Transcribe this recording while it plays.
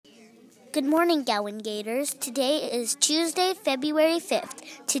Good morning, Gowan Gators. Today is Tuesday, February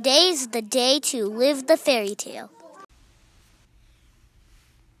 5th. Today is the day to live the fairy tale.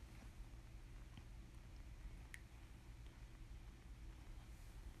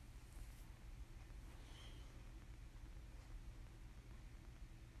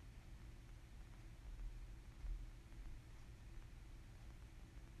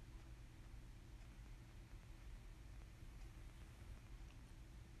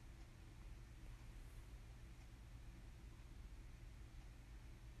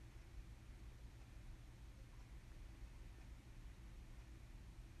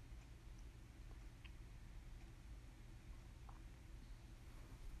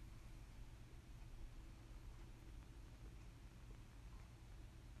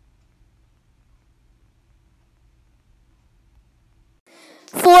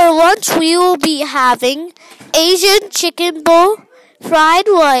 For lunch, we will be having Asian chicken bowl, fried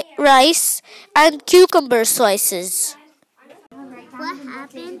rice, and cucumber slices. What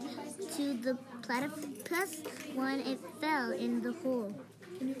happened to the platypus when it fell in the hole?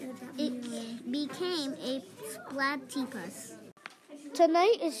 It became a platypus.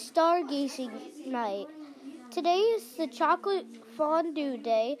 Tonight is stargazing night. Today is the chocolate fondue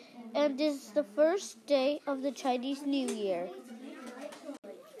day and is the first day of the Chinese New Year.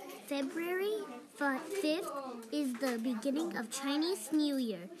 February 5th is the beginning of Chinese New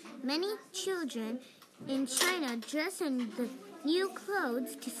Year. Many children in China dress in the new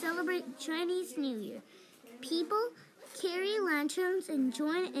clothes to celebrate Chinese New Year. People carry lanterns and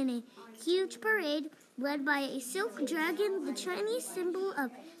join in a huge parade led by a silk dragon, the Chinese symbol of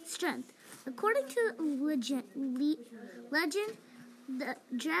strength. According to legend, the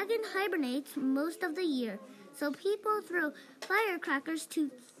dragon hibernates most of the year, so people throw firecrackers to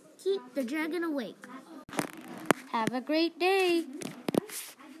keep the dragon awake. Have a great day!